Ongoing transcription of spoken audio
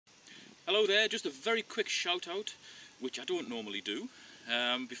Hello there, just a very quick shout out, which I don't normally do,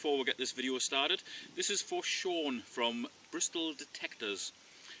 before we get this video started. This is for Sean from Bristol Detectors.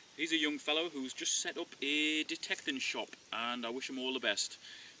 He's a young fellow who's just set up a detecting shop, and I wish him all the best.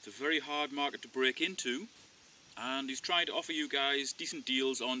 It's a very hard market to break into, and he's trying to offer you guys decent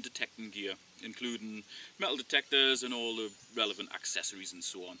deals on detecting gear, including metal detectors and all the relevant accessories and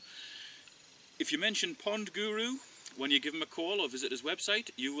so on. If you mention Pondguru when you give him a call or visit his website,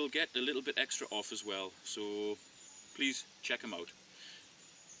 you will get a little bit extra off as well, so please check him out.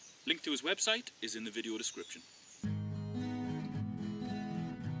 Link to his website is in the video description.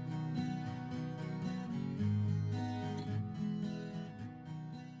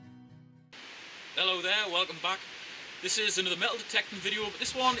 Hello there, welcome back. This is another metal detecting video, but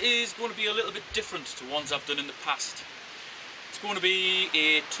this one is going to be a little bit different to ones I've done in the past. It's going to be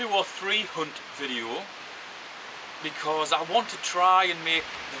a 2 or 3 hunt video, because I want to try and make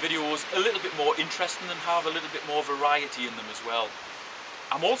the videos a little bit more interesting and have a little bit more variety in them as well.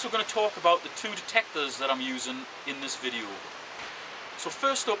 I'm also going to talk about the 2 detectors that I'm using in this video. So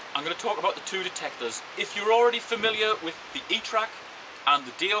first up, I'm going to talk about the 2 detectors. If you're already familiar with the e-trac and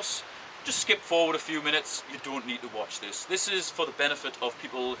the Deus, just skip forward a few minutes. You don't need to watch this. This is for the benefit of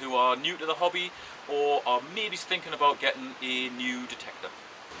people who are new to the hobby or are maybe thinking about getting a new detector.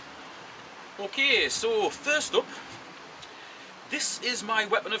 Okay, so first up, this is my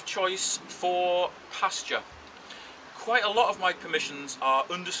weapon of choice for pasture. Quite a lot of my permissions are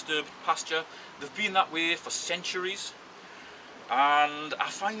undisturbed pasture. They've been that way for centuries, and I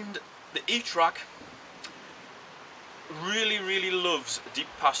find the e-trac really loves deep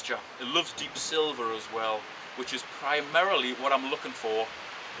pasture. It loves deep silver as well, which is primarily what I'm looking for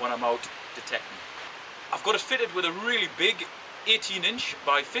when I'm out detecting. I've got it fitted with a really big 18-inch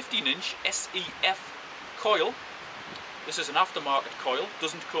by 15-inch SEF coil. This is an aftermarket coil,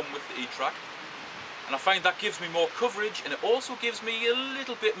 doesn't come with the e-trac, and I find that gives me more coverage, and it also gives me a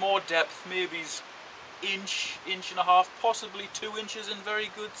little bit more depth, maybe inch and a half, possibly 2 inches in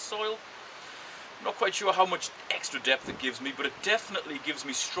very good soil. I'm not quite sure how much extra depth it gives me, but it definitely gives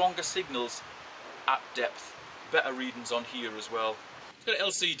me stronger signals at depth. Better readings on here as well. It's got an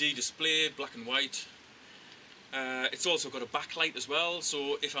LCD display, black and white. It's also got a backlight as well,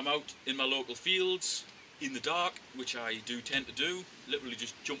 so if I'm out in my local fields in the dark, which I do tend to do, literally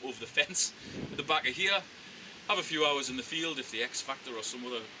just jump over the fence at the back of here, have a few hours in the field if the X Factor or some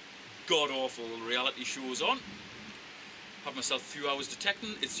other god-awful reality show is on, have myself a few hours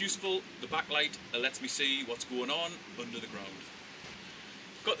detecting. It's useful. The backlight lets me see what's going on under the ground.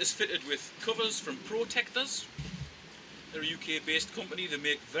 Got this fitted with covers from Protectors. They're a UK based company. They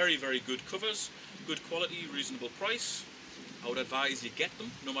make very good covers, good quality, reasonable price. I would advise you get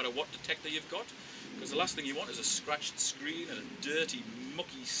them no matter what detector you've got, because the last thing you want is a scratched screen and a dirty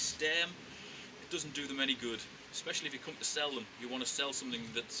mucky stem. It doesn't do them any good, especially if you come to sell them. You want to sell something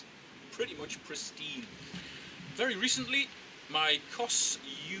that's pretty much pristine. Very recently, my COS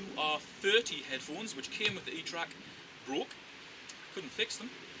UR30 headphones, which came with the e-trac, broke. Couldn't fix them,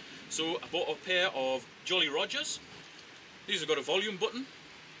 so I bought a pair of Jolly Rogers. These have got a volume button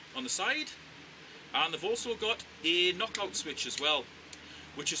on the side, and they've also got a knockout switch as well,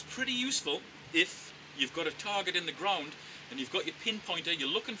 which is pretty useful if you've got a target in the ground and you've got your pinpointer, you're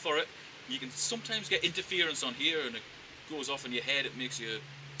looking for it. You can sometimes get interference on here and it goes off in your head. It makes you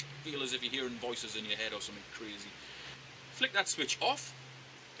feel as if you're hearing voices in your head or something crazy. Flick that switch off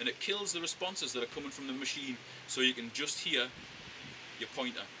and it kills the responses that are coming from the machine, so you can just hear your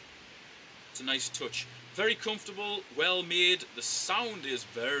pointer. It's a nice touch. Very comfortable, well made. The sound is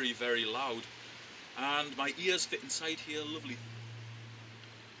very loud, and my ears fit inside here lovely.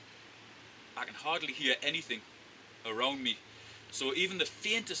 I can hardly hear anything around me, so even the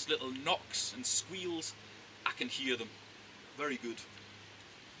faintest little knocks and squeals, I can hear them. Very good.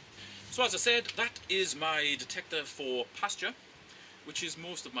 So as I said, that is my detector for pasture, which is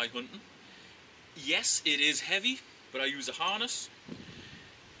most of my hunting. Yes, it is heavy, but I use a harness.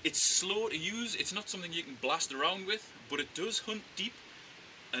 It's slow to use. It's not something you can blast around with, but it does hunt deep,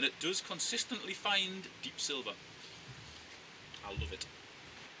 and it does consistently find deep silver. I love it.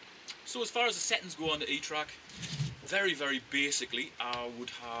 So as far as the settings go on the e-trac, very basically, I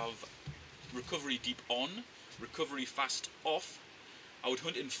would have recovery deep on, recovery fast off. I would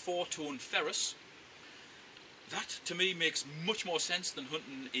hunt in 4-tone ferrous. That to me makes much more sense than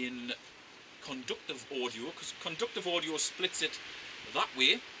hunting in conductive audio, because conductive audio splits it that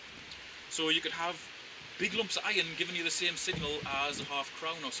way, so you could have big lumps of iron giving you the same signal as a half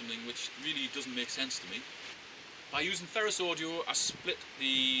crown or something, which really doesn't make sense to me. By using ferrous audio, I split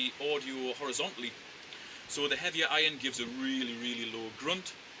the audio horizontally, so the heavier iron gives a really low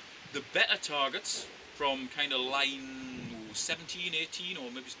grunt, The better targets from kind of line 17, 18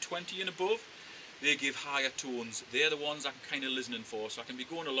 or maybe 20 and above, they give higher tones. They're the ones I'm kind of listening for, so I can be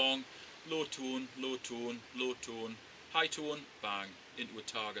going along, low tone, low tone, low tone, high tone, bang, into a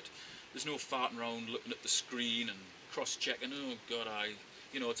target. There's no farting around looking at the screen and cross-checking, oh god,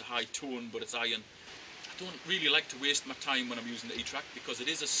 it's a high tone but it's iron. I don't really like to waste my time when I'm using the e-trac because it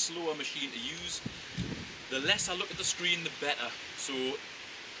is a slower machine to use. The less I look at the screen, the better. So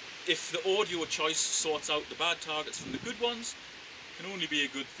if the audio choice sorts out the bad targets from the good ones, it can only be a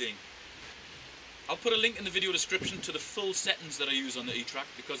good thing. I'll put a link in the video description to the full settings that I use on the e-trac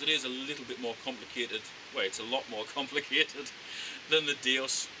because it is a little bit more complicated. Well, it's a lot more complicated than the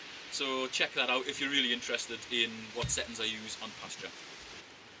Deus. So check that out if you're really interested in what settings I use on pasture.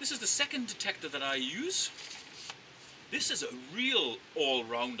 This is the second detector that I use. This is a real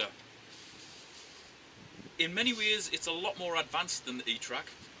all-rounder. In many ways it's a lot more advanced than the e-trac,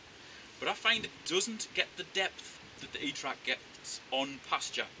 but I find it doesn't get the depth that the e-trac gets on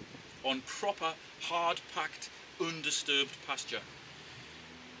pasture, on proper, hard-packed, undisturbed pasture.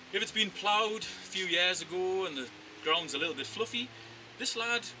 If it's been ploughed a few years ago and the ground's a little bit fluffy, this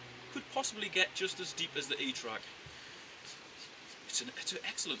lad could possibly get just as deep as the e-trac. It's an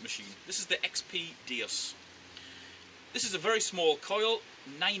excellent machine. This is the XP Deus. This is a very small coil,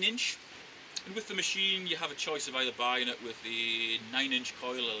 9-inch, and with the machine you have a choice of either buying it with a 9-inch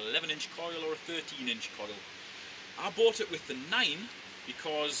coil, an 11-inch coil or a 13-inch coil. I bought it with the 9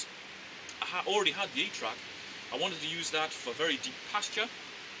 because I already had the e-trac. I wanted to use that for very deep pasture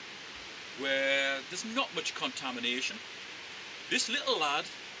where there's not much contamination. This little lad,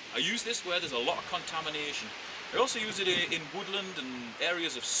 I use this where there's a lot of contamination. I also use it in woodland and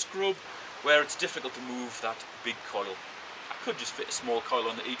areas of scrub where it's difficult to move that big coil. I could just fit a small coil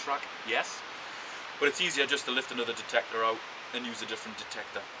on the e-trac, yes, but it's easier just to lift another detector out and use a different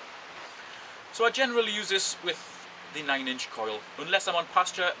detector. So I generally use this with the 9-inch coil. Unless I'm on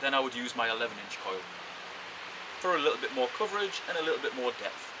pasture, then I would use my 11-inch coil for a little bit more coverage and a little bit more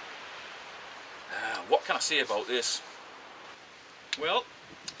depth. What can I say about this? Well,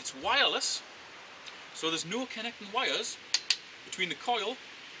 it's wireless, so there's no connecting wires between the coil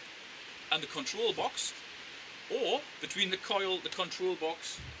and the control box, or between the coil, the control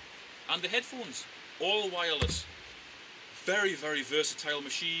box and the headphones. All wireless. Very, very versatile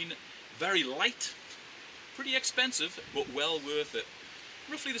machine, very light, pretty expensive, but well worth it.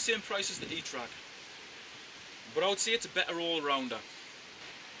 Roughly the same price as the e-trac, but I would say it's a better all-rounder.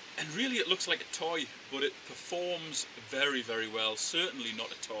 And really it looks like a toy, but it performs very, very well. Certainly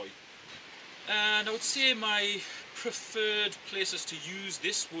not a toy. And I would say my preferred places to use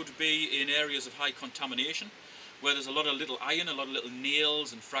this would be in areas of high contamination, where there's a lot of little iron, a lot of little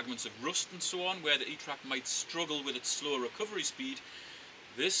nails and fragments of rust and so on, where the e-trac might struggle with its slow recovery speed.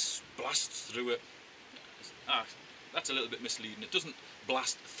 This blasts through it. That's a little bit misleading. It doesn't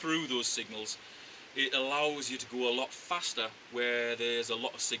blast through those signals. It allows you to go a lot faster where there's a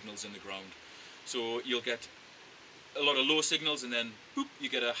lot of signals in the ground. So you'll get a lot of low signals and then boop, you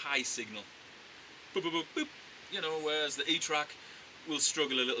get a high signal. Boop, boop, boop, boop. You know, whereas the e-trac will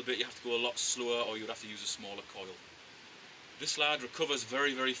struggle a little bit. You have to go a lot slower, or you would have to use a smaller coil. This lad recovers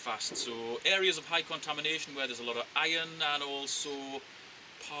very, very fast. So areas of high contamination where there's a lot of iron, and also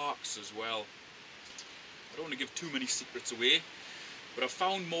parks as well. I don't want to give too many secrets away, but I've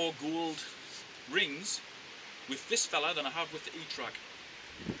found more gold rings with this fella than I have with the e-trac.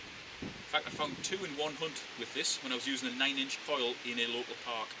 In fact, I found 2 in one hunt with this when I was using a 9-inch coil in a local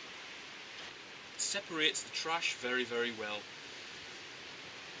park. It separates the trash very, very well.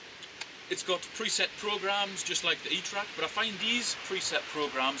 It's got preset programs just like the e-trac, but I find these preset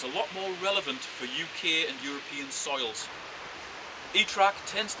programs a lot more relevant for UK and European soils. E-trac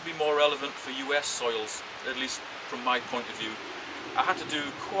tends to be more relevant for US soils, at least from my point of view. I had to do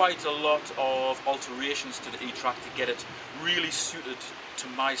quite a lot of alterations to the e-trac to get it really suited to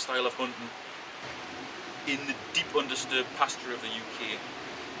my style of hunting in the deep undisturbed pasture of the UK.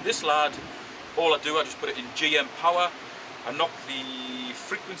 This lad, all I do, I just put it in GM power. I knock the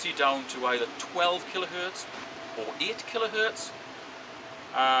frequency down to either 12 kilohertz or 8 kilohertz.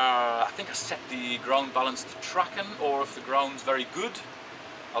 I think I set the ground balance to tracking, or if the ground's very good,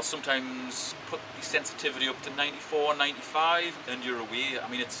 I'll sometimes put the sensitivity up to 94, 95, and you're away. I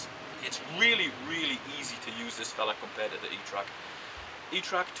mean, it's really, really easy to use this fella compared to the e-trac.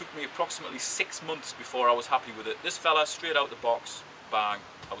 E-trac took me approximately 6 months before I was happy with it. This fella, straight out the box, bang,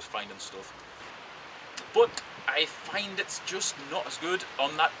 I was finding stuff. But I find it's just not as good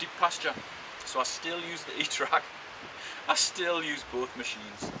on that deep pasture, so I still use the e-trac. I still use both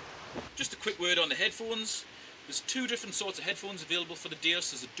machines. Just a quick word on the headphones. There's two different sorts of headphones available for the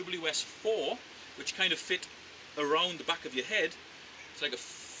Deus. There's a WS4, which kind of fit around the back of your head. It's like a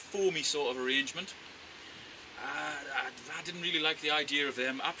foamy sort of arrangement. I didn't really like the idea of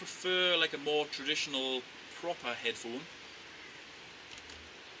them. I prefer like a more traditional, proper headphone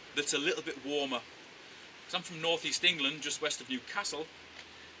that's a little bit warmer. Because I'm from northeast England, just west of Newcastle.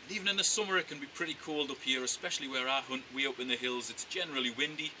 And even in the summer it can be pretty cold up here, especially where I hunt way up in the hills. It's generally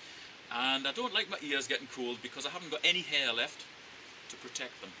windy, and I don't like my ears getting cold because I haven't got any hair left to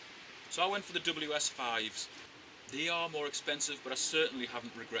protect them. So I went for the WS5s. They are more expensive, but I certainly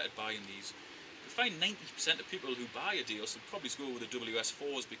haven't regretted buying these. I find 90% of people who buy a Deus will probably go with the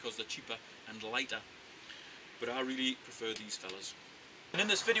WS4s because they're cheaper and lighter. But I really prefer these fellas. And in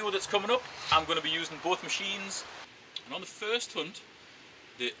this video that's coming up, I'm going to be using both machines. And on the first hunt,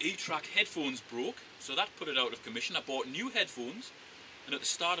 the e-trac headphones broke, so that put it out of commission. I bought new headphones, and at the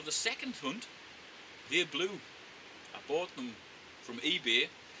start of the second hunt, they blew. I bought them from eBay,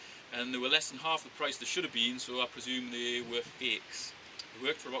 and they were less than half the price they should have been, so I presume they were fakes. They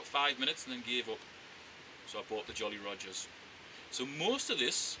worked for about 5 minutes and then gave up, so I bought the Jolly Rogers. So most of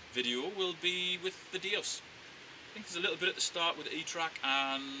this video will be with the Deus. I think there's a little bit at the start with the e-trac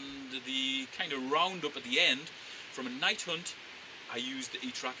and the kind of roundup at the end. From a night hunt, I used the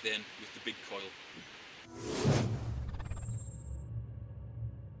e-trac then with the big coil.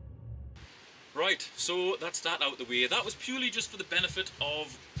 Right, so that's that out the way. That was purely just for the benefit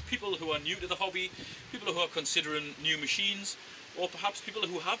of people who are new to the hobby, people who are considering new machines, or perhaps people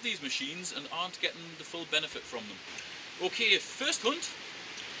who have these machines and aren't getting the full benefit from them. Okay, first hunt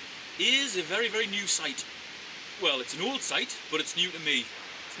is a very, very new site. Well, it's an old site, but it's new to me.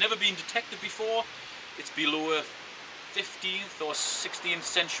 It's never been detected before. It's below a 15th or 16th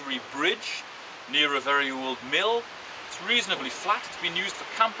century bridge near a very old mill. It's reasonably flat. It's been used for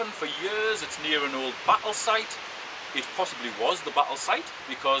camping for years. It's near an old battle site. It possibly was the battle site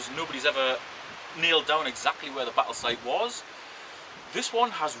because nobody's ever nailed down exactly where the battle site was. This one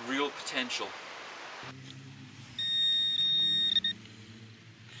has real potential.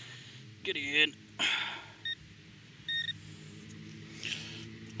 Get in.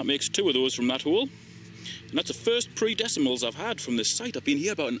 That makes 2 of those from that hole. And that's the first pre-decimals I've had from this site. I've been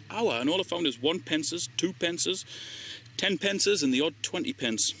here about an hour and all I found is 1 pences, 2 pences, 10 pences and the odd 20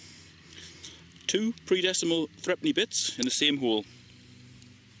 pence. 2 pre-decimal threepenny bits in the same hole.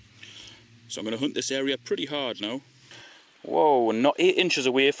 So I'm going to hunt this area pretty hard now. Whoa, not 8 inches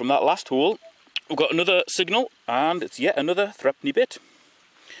away from that last hole, we've got another signal and it's yet another threepenny bit.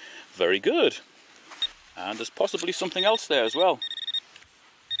 Very good. And there's possibly something else there as well.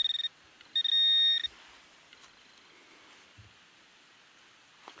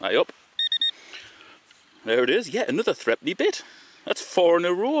 High up. There it is, yet another threepenny bit. That's 4 in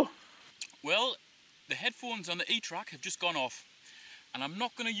a row. Well, the headphones on the e-trac have just gone off. And I'm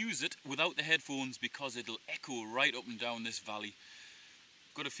not going to use it without the headphones because it'll echo right up and down this valley.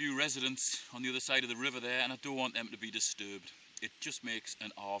 Got a few residents on the other side of the river there and I don't want them to be disturbed. It just makes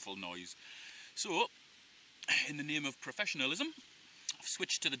an awful noise. So, in the name of professionalism, I've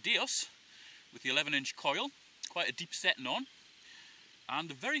switched to the Deus with the 11-inch coil, quite a deep setting on. And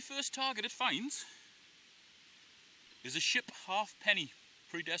the very first target it finds is a ship halfpenny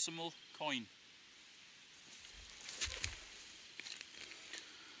pre-decimal coin.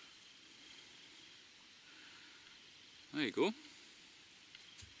 There you go.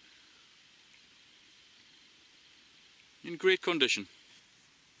 In great condition.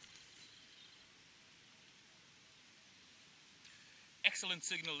 Excellent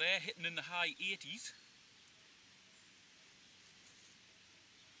signal there, hitting in the high 80s.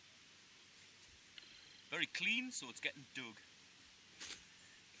 Very clean, so it's getting dug.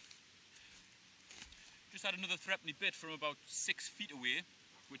 Just had another threepenny bit from about 6 feet away,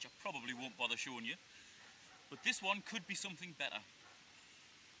 which I probably won't bother showing you. But this one could be something better.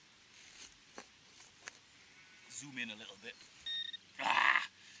 Zoom in a little bit. Ah!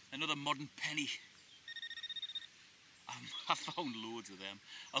 Another modern penny. I found loads of them.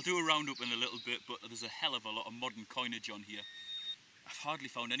 I'll do a roundup in a little bit, but there's a hell of a lot of modern coinage on here. I've hardly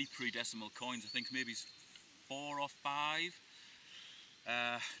found any pre-decimal coins. I think maybe 4 or 5.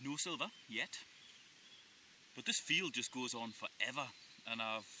 No silver yet. But this field just goes on forever, and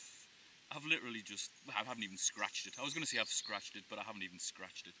I've literally just, I haven't even scratched it. I was going to say I've scratched it, but I haven't even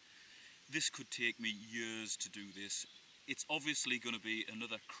scratched it. This could take me years to do this. It's obviously going to be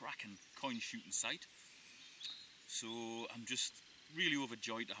another cracking coin shooting site. So I'm just really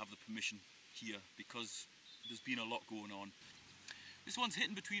overjoyed to have the permission here because there's been a lot going on. This one's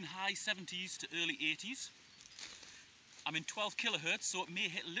hitting between high 70s to early 80s. I'm in 12 kilohertz, so it may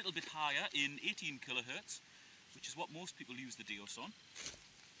hit a little bit higher in 18 kilohertz. which is what most people use the Deus on.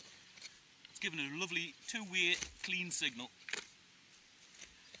 It's given it a lovely two-way clean signal.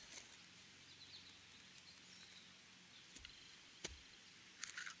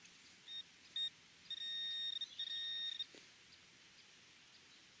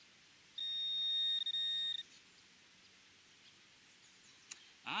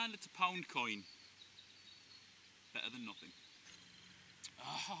 And it's a pound coin. Better than nothing.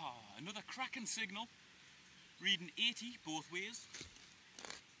 Ah, another cracking signal. Reading 80 both ways.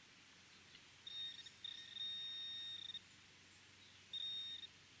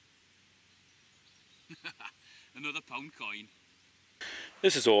 Another pound coin.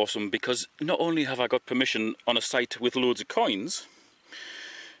 This is awesome because not only have I got permission on a site with loads of coins,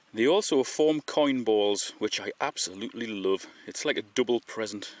 they also form coin balls, which I absolutely love. It's like a double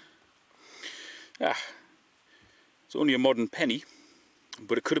present. Ah, it's only a modern penny,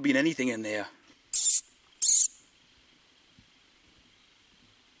 but it could have been anything in there.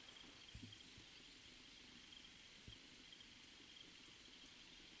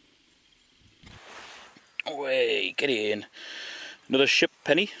 Away, get in. Another ship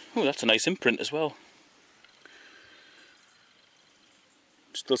penny. Oh, that's a nice imprint as well.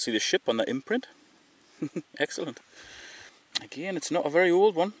 Still see the ship on that imprint. Excellent. Again, it's not a very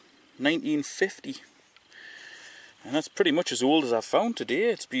old one. 1950. And that's pretty much as old as I've found today.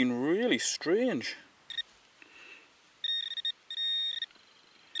 It's been really strange.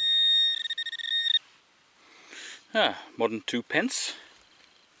 Ah, modern 2 pence.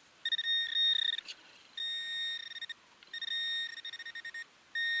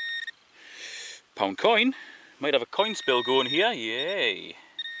 Pound coin. Might have a coin spill going here. Yay.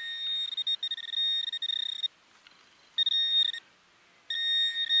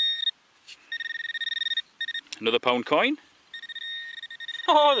 Another pound coin.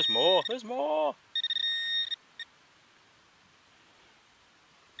 Oh, there's more. There's more.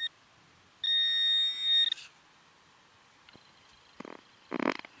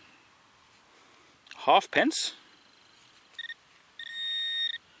 Half pence.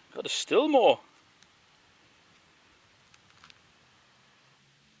 Oh, there's still more.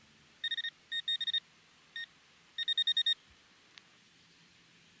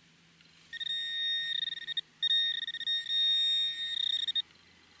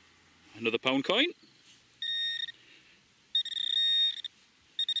 Another pound coin.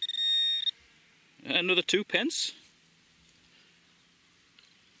 Another 2 pence.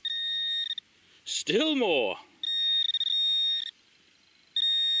 Still more.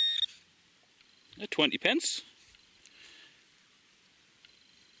 20 pence.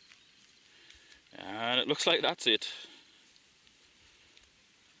 And it looks like that's it.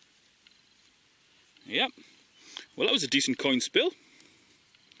 Yep. Well, that was a decent coin spill.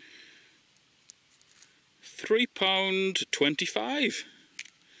 £3.25.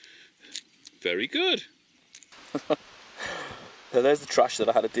 Very good. So there's the trash that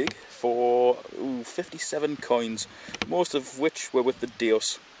I had to dig for 57 coins, most of which were with the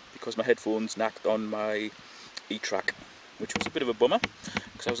Deus because my headphones knacked on my e-trac, which was a bit of a bummer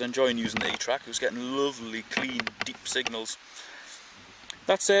because I was enjoying using the e-trac. It was getting lovely, clean, deep signals.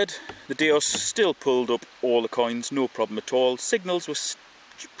 That said, the Deus still pulled up all the coins, no problem at all. Signals were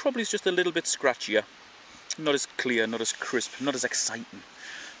probably just a little bit scratchier. Not as clear, not as crisp, not as exciting,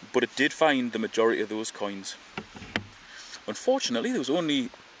 but it did find the majority of those coins. Unfortunately, there was only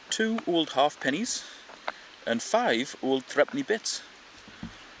 2 old half pennies and 5 old threepenny bits.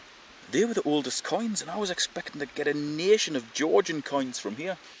 They were the oldest coins, and I was expecting to get a nation of Georgian coins from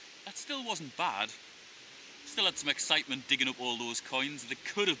here. That still wasn't bad. Still had some excitement digging up all those coins. There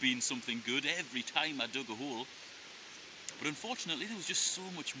could have been something good every time I dug a hole. But unfortunately, there was just so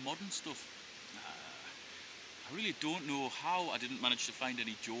much modern stuff. I really don't know how I didn't manage to find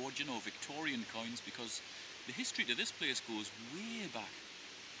any Georgian or Victorian coins, because the history to this place goes way back.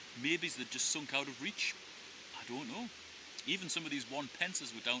 Maybe they've just sunk out of reach. I don't know. Even some of these 1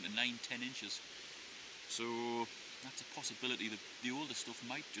 pences were down to 9–10 inches. So that's a possibility that the older stuff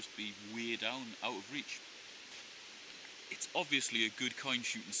might just be way down, out of reach. It's obviously a good coin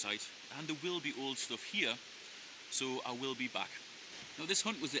shooting site, and there will be old stuff here, so I will be back. Now, this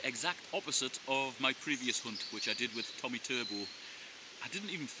hunt was the exact opposite of my previous hunt, which I did with Tommy Turbo. I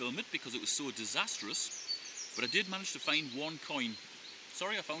didn't even film it because it was so disastrous, but I did manage to find 1 coin.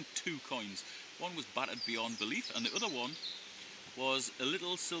 Sorry, I found 2 coins. One was battered beyond belief, and the other one was a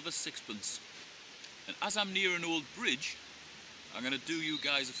little silver sixpence. And as I'm near an old bridge, I'm going to do you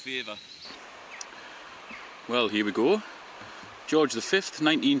guys a favour. Well, here we go. George V,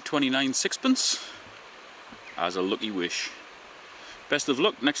 1929 sixpence, as a lucky wish. Best of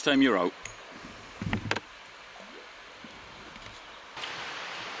luck next time you're out.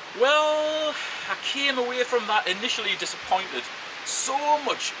 Well, I came away from that initially disappointed. So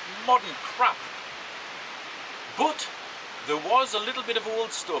much modern crap. But there was a little bit of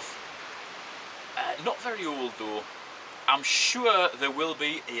old stuff. Not very old though. I'm sure there will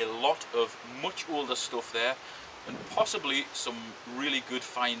be a lot of much older stuff there, and possibly some really good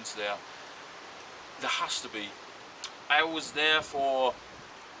finds there. There has to be. I was there for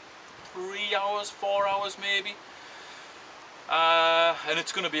 3 hours, 4 hours maybe. And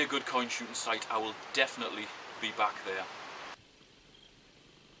it's going to be a good coin shooting site. I will definitely be back there.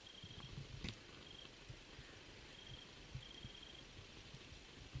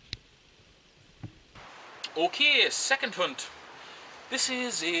 Okay, second hunt. This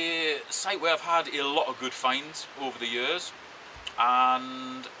is a site where I've had a lot of good finds over the years,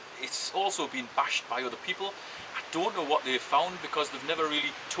 and it's also been bashed by other people. I don't know what they've found because they've never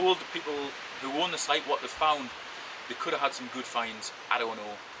really told the people who own the site what they've found. They could have had some good finds, I don't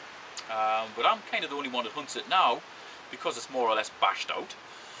know. But I'm kind of the only one that hunts it now because it's more or less bashed out.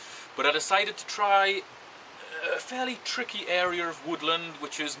 But I decided to try a fairly tricky area of woodland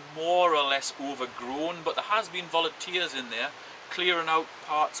which is more or less overgrown, but there has been volunteers in there clearing out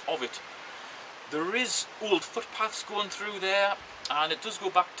parts of it. There is old footpaths going through there, and it does go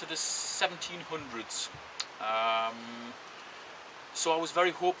back to the 1700s. So I was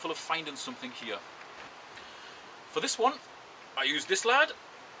very hopeful of finding something here. For this one, I used this lad,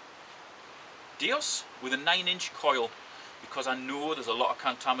 Deus, with a 9-inch coil, because I know there's a lot of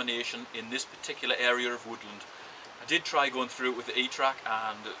contamination in this particular area of woodland. I did try going through it with the e-trac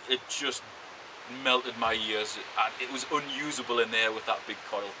and it just melted my ears. It was unusable in there with that big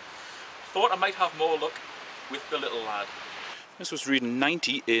coil. Thought I might have more luck with the little lad. This was reading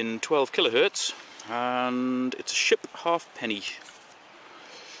 90 in 12 kilohertz, and it's a ship halfpenny.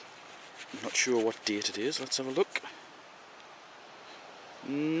 Not sure what date it is, let's have a look.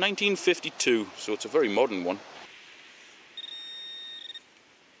 1952, so it's a very modern one.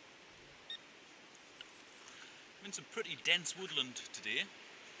 I'm in some pretty dense woodland today.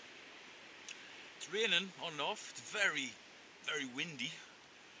 It's raining on and off, it's very, very windy.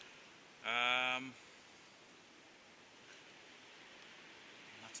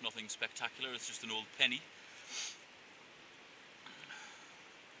 That's nothing spectacular, it's just an old penny.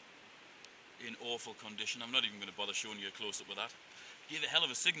 In awful condition. I'm not even going to bother showing you a close-up with that. Gave a hell of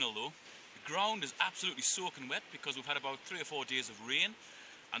a signal though. The ground is absolutely soaking wet because we've had about 3 or 4 days of rain,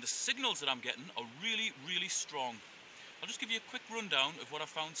 and the signals that I'm getting are really, really strong. I'll just give you a quick rundown of what I've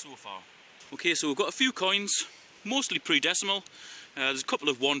found so far. Okay, so we've got a few coins, mostly pre-decimal. There's a couple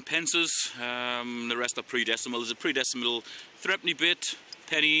of 1 pences, the rest are pre-decimal. There's a pre-decimal threepenny bit,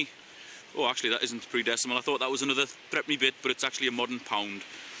 penny. Oh, actually that isn't pre-decimal. I thought that was another threepenny bit, but it's actually a modern pound.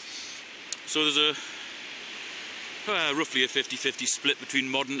 So there's a roughly a 50-50 split between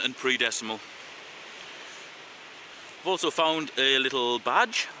modern and pre-decimal. I've also found a little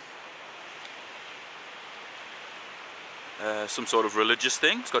badge, some sort of religious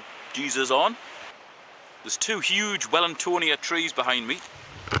thing. It's got Jesus on. There's 2 huge Wellingtonia trees behind me.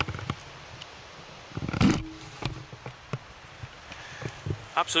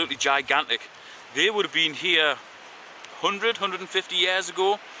 Absolutely gigantic. They would have been here 100, 150 years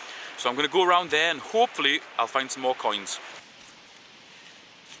ago. So I'm going to go around there and hopefully I'll find some more coins.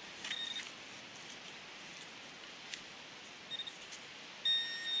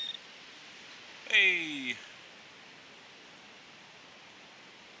 Hey!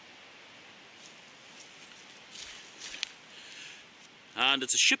 And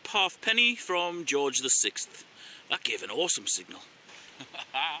it's a ship halfpenny from George VI. That gave an awesome signal.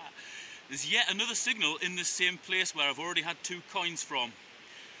 There's yet another signal in this same place where I've already had 2 coins from.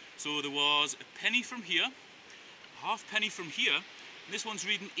 So there was a penny from here, a halfpenny from here, and this one's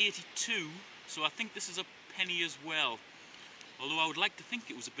reading 82, so I think this is a penny as well. Although I would like to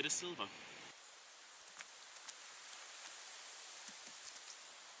think it was a bit of silver.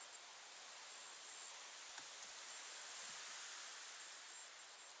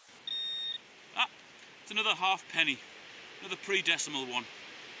 Ah, it's another halfpenny, another pre-decimal one.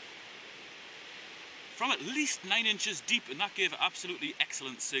 From at least 9 inches deep, and that gave an absolutely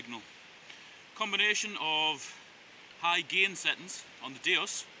excellent signal. Combination of high gain settings on the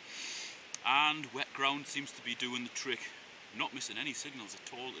Deus and wet ground seems to be doing the trick. Not missing any signals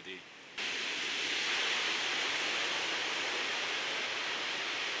at all today.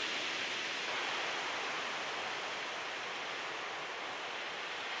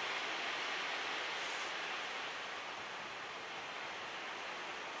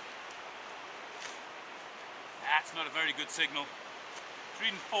 That's not a very good signal. It's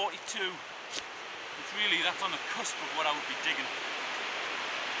reading 42. It's really, that's on the cusp of what I would be digging.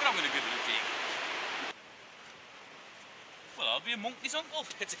 I'm going to I'm going to give it a dig. Well, I'll be a monkey's uncle.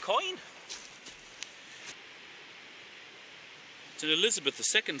 It's a coin. It's an Elizabeth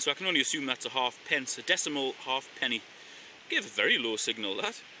II, so I can only assume that's a half-pence, a decimal half-penny. Gave a very low signal,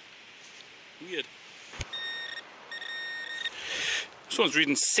 that. Weird. This one's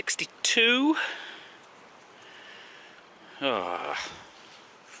reading 62. Ah,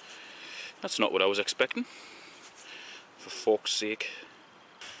 that's not what I was expecting. For fork's sake.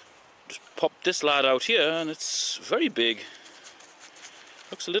 Just popped this lad out here and it's very big.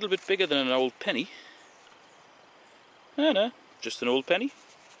 Looks a little bit bigger than an old penny. No, just an old penny.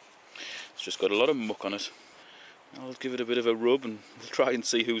 It's just got a lot of muck on it. I'll give it a bit of a rub and we'll try and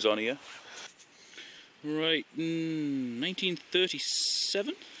see who's on here. Right,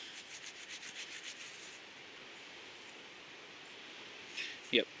 1937.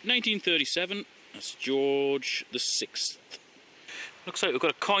 Yep, 1937. That's George the 6th. Looks like we've got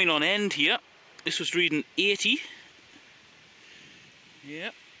a coin on end here. This was reading 80.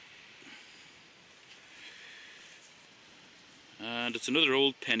 Yep. And it's another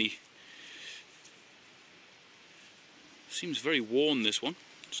old penny. Seems very worn, this one.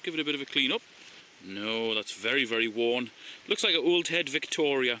 Just give it a bit of a clean up. No, that's very, very worn. Looks like an old head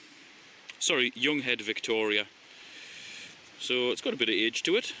Victoria. Sorry, young head Victoria. So it's got a bit of age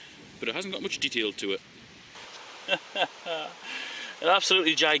to it, but it hasn't got much detail to it. An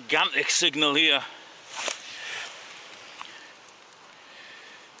absolutely gigantic signal here.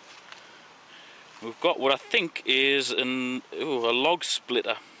 We've got what I think is a log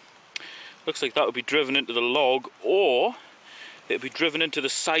splitter. Looks like that would be driven into the log, or it would be driven into the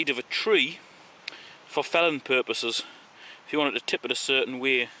side of a tree for felling purposes, if you wanted to tip it a certain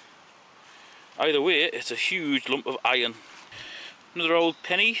way. Either way, it's a huge lump of iron. Another old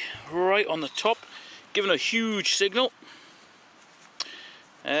penny right on the top, giving a huge signal.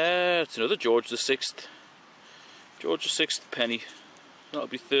 It's another George the 6th. George the 6th penny. That'll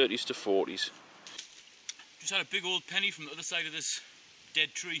be 30s to 40s. Just had a big old penny from the other side of this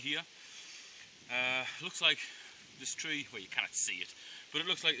dead tree here. Looks like this tree, well, you cannot see it, but it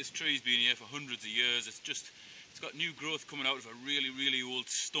looks like this tree's been here for hundreds of years. It's got new growth coming out of a really, really old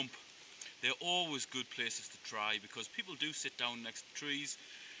stump. They're always good places to try because people do sit down next to trees.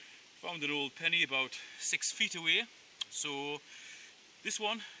 Found an old penny about 6 feet away. So this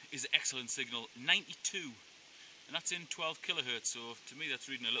one is an excellent signal, 92. And that's in 12 kilohertz, so to me that's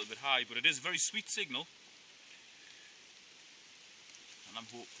reading a little bit high, but it is a very sweet signal. And I'm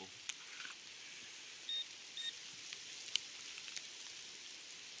hopeful.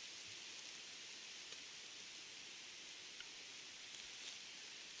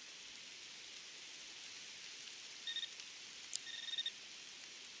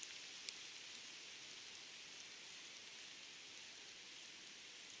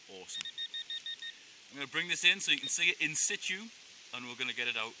 Awesome. I'm going to bring this in so you can see it in situ, and we're going to get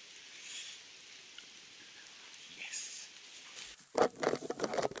it out. Yes.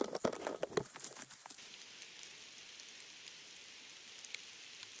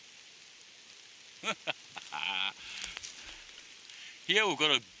 Here we've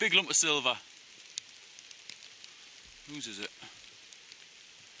got a big lump of silver. Whose is it?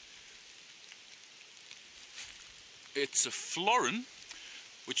 It's a florin,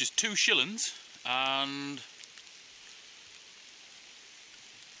 which is 2 shillings, and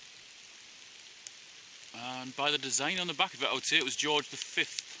by the design on the back of it I would say it was George the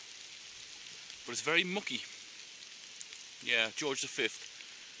 5th, but it's very mucky. Yeah, George the 5th.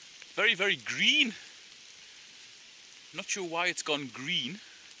 Very, very green. Not sure why it's gone green,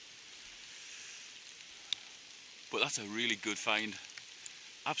 but that's a really good find.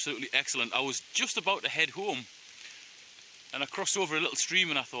 Absolutely excellent. I was just about to head home and I crossed over a little stream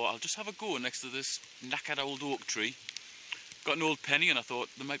and I thought I'll just have a go next to this knackered old oak tree. Got an old penny and I thought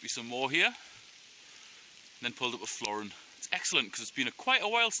there might be some more here. And then pulled up a florin. It's excellent because it's been quite a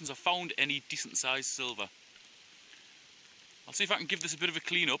while since I found any decent sized silver. I'll see if I can give this a bit of a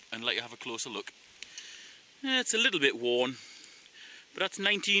clean up and let you have a closer look. It's a little bit worn, but that's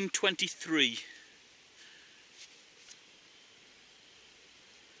 1923.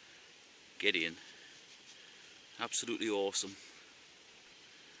 Get in. Absolutely awesome.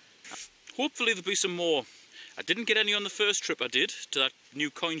 Hopefully there'll be some more. I didn't get any on the first trip I did to that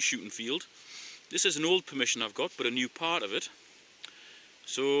new coin shooting field. This is an old permission I've got, but a new part of it.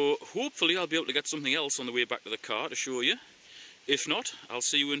 So hopefully I'll be able to get something else on the way back to the car to show you. If not, I'll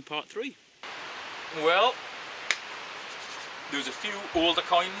see you in part 3. Well, there's a few older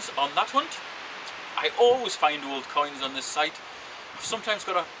coins on that hunt. I always find old coins on this site. I've sometimes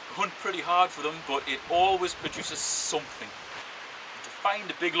got to hunt pretty hard for them, but it always produces something. To find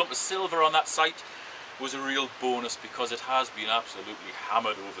a big lump of silver on that site was a real bonus, because it has been absolutely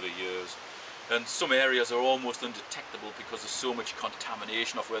hammered over the years. And some areas are almost undetectable because there's so much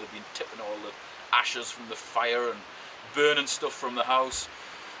contamination of where they've been tipping all the ashes from the fire and burning stuff from the house.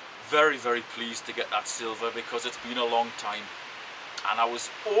 Very, very pleased to get that silver, because it's been a long time. And I was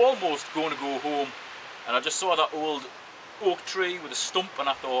almost going to go home, and I just saw that old oak tree with a stump, and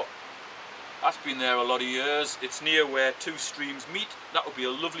I thought, that's been there a lot of years. It's near where two streams meet. That would be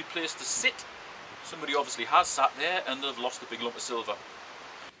a lovely place to sit. Somebody obviously has sat there and they've lost a big lump of silver.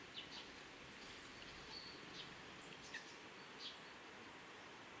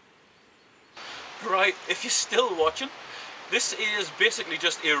 Right, if you're still watching, this is basically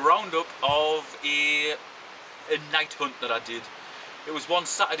just a roundup of a night hunt that I did. It was one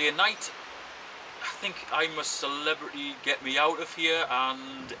Saturday night. I think I'm a Celebrity Get Me Out of Here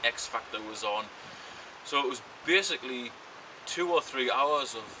and X Factor was on. So it was basically 2 or 3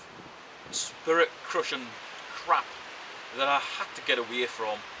 hours of spirit crushing crap that I had to get away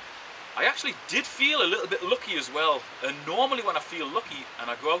from. I actually did feel a little bit lucky as well, and normally when I feel lucky and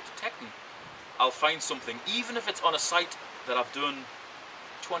I go out to Tekken, I'll find something, even if it's on a site that I've done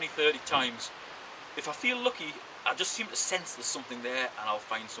 20-30 times. If I feel lucky, I just seem to sense there's something there and I'll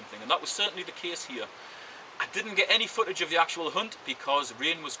find something, and that was certainly the case here. I didn't get any footage of the actual hunt because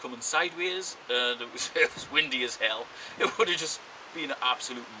rain was coming sideways and it was windy as hell. It would have just been an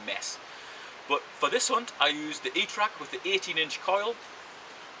absolute mess. But for this hunt I used the e-trac with the 18-inch coil.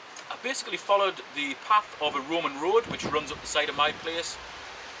 I basically followed the path of a Roman road which runs up the side of my place,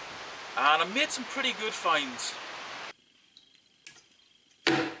 and I made some pretty good finds.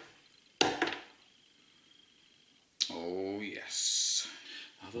 Oh yes,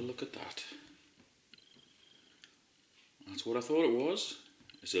 have a look at that. That's what I thought it was.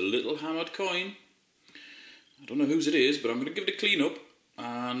 It's a little hammered coin. I don't know whose it is, but I'm going to give it a clean up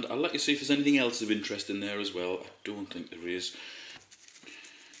and I'll let you see if there's anything else of interest in there as well. I don't think there is.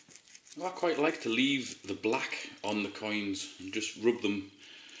 I quite like to leave the black on the coins and just rub them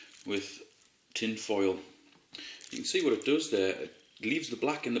with tin foil. You can see what it does there. It leaves the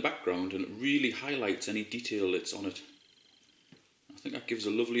black in the background and it really highlights any detail that's on it. I think that gives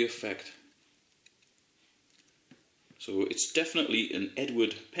a lovely effect. So it's definitely an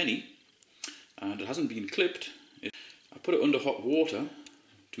Edward penny and it hasn't been clipped. I put it under hot water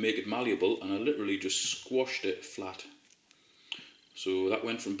to make it malleable and I literally just squashed it flat. So that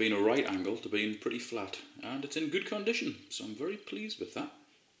went from being a right angle to being pretty flat, and it's in good condition, so I'm very pleased with that.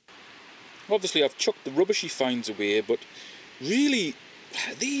 Obviously I've chucked the rubbishy finds away, but really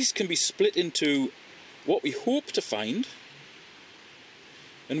these can be split into what we hope to find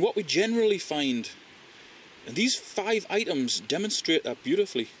and what we generally find. And these 5 items demonstrate that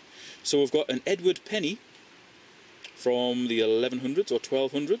beautifully. So we've got an Edward penny from the 1100s or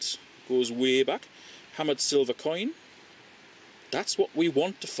 1200s, goes way back, hammered silver coin. That's what we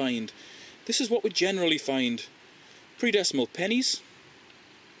want to find. This is what we generally find. Pre-decimal pennies,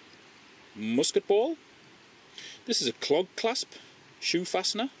 musket ball. This is a clog clasp, shoe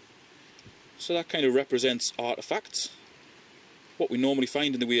fastener. So that kind of represents artifacts, what we normally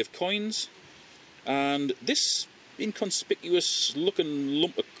find in the way of coins. And this inconspicuous looking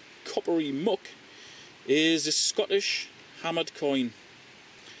lump of coppery muck is a Scottish hammered coin.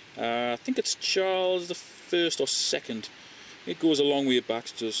 I think it's Charles I or II. It goes a long way back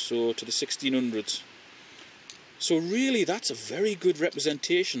to the 1600s. So really that's a very good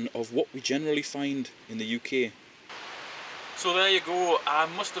representation of what we generally find in the UK. So there you go. I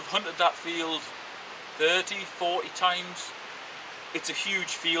must have hunted that field 30-40 times. It's a huge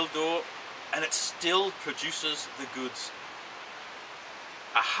field though, and it still produces the goods.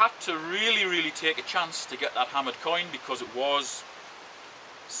 I had to really take a chance to get that hammered coin because it was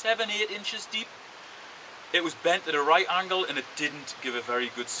 7-8 inches deep. It was bent at a right angle and it didn't give a very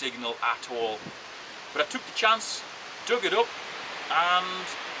good signal at all. But I took the chance, dug it up, and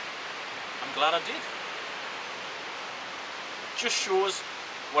I'm glad I did. It just shows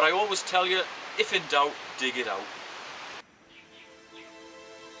what I always tell you, if in doubt, dig it out.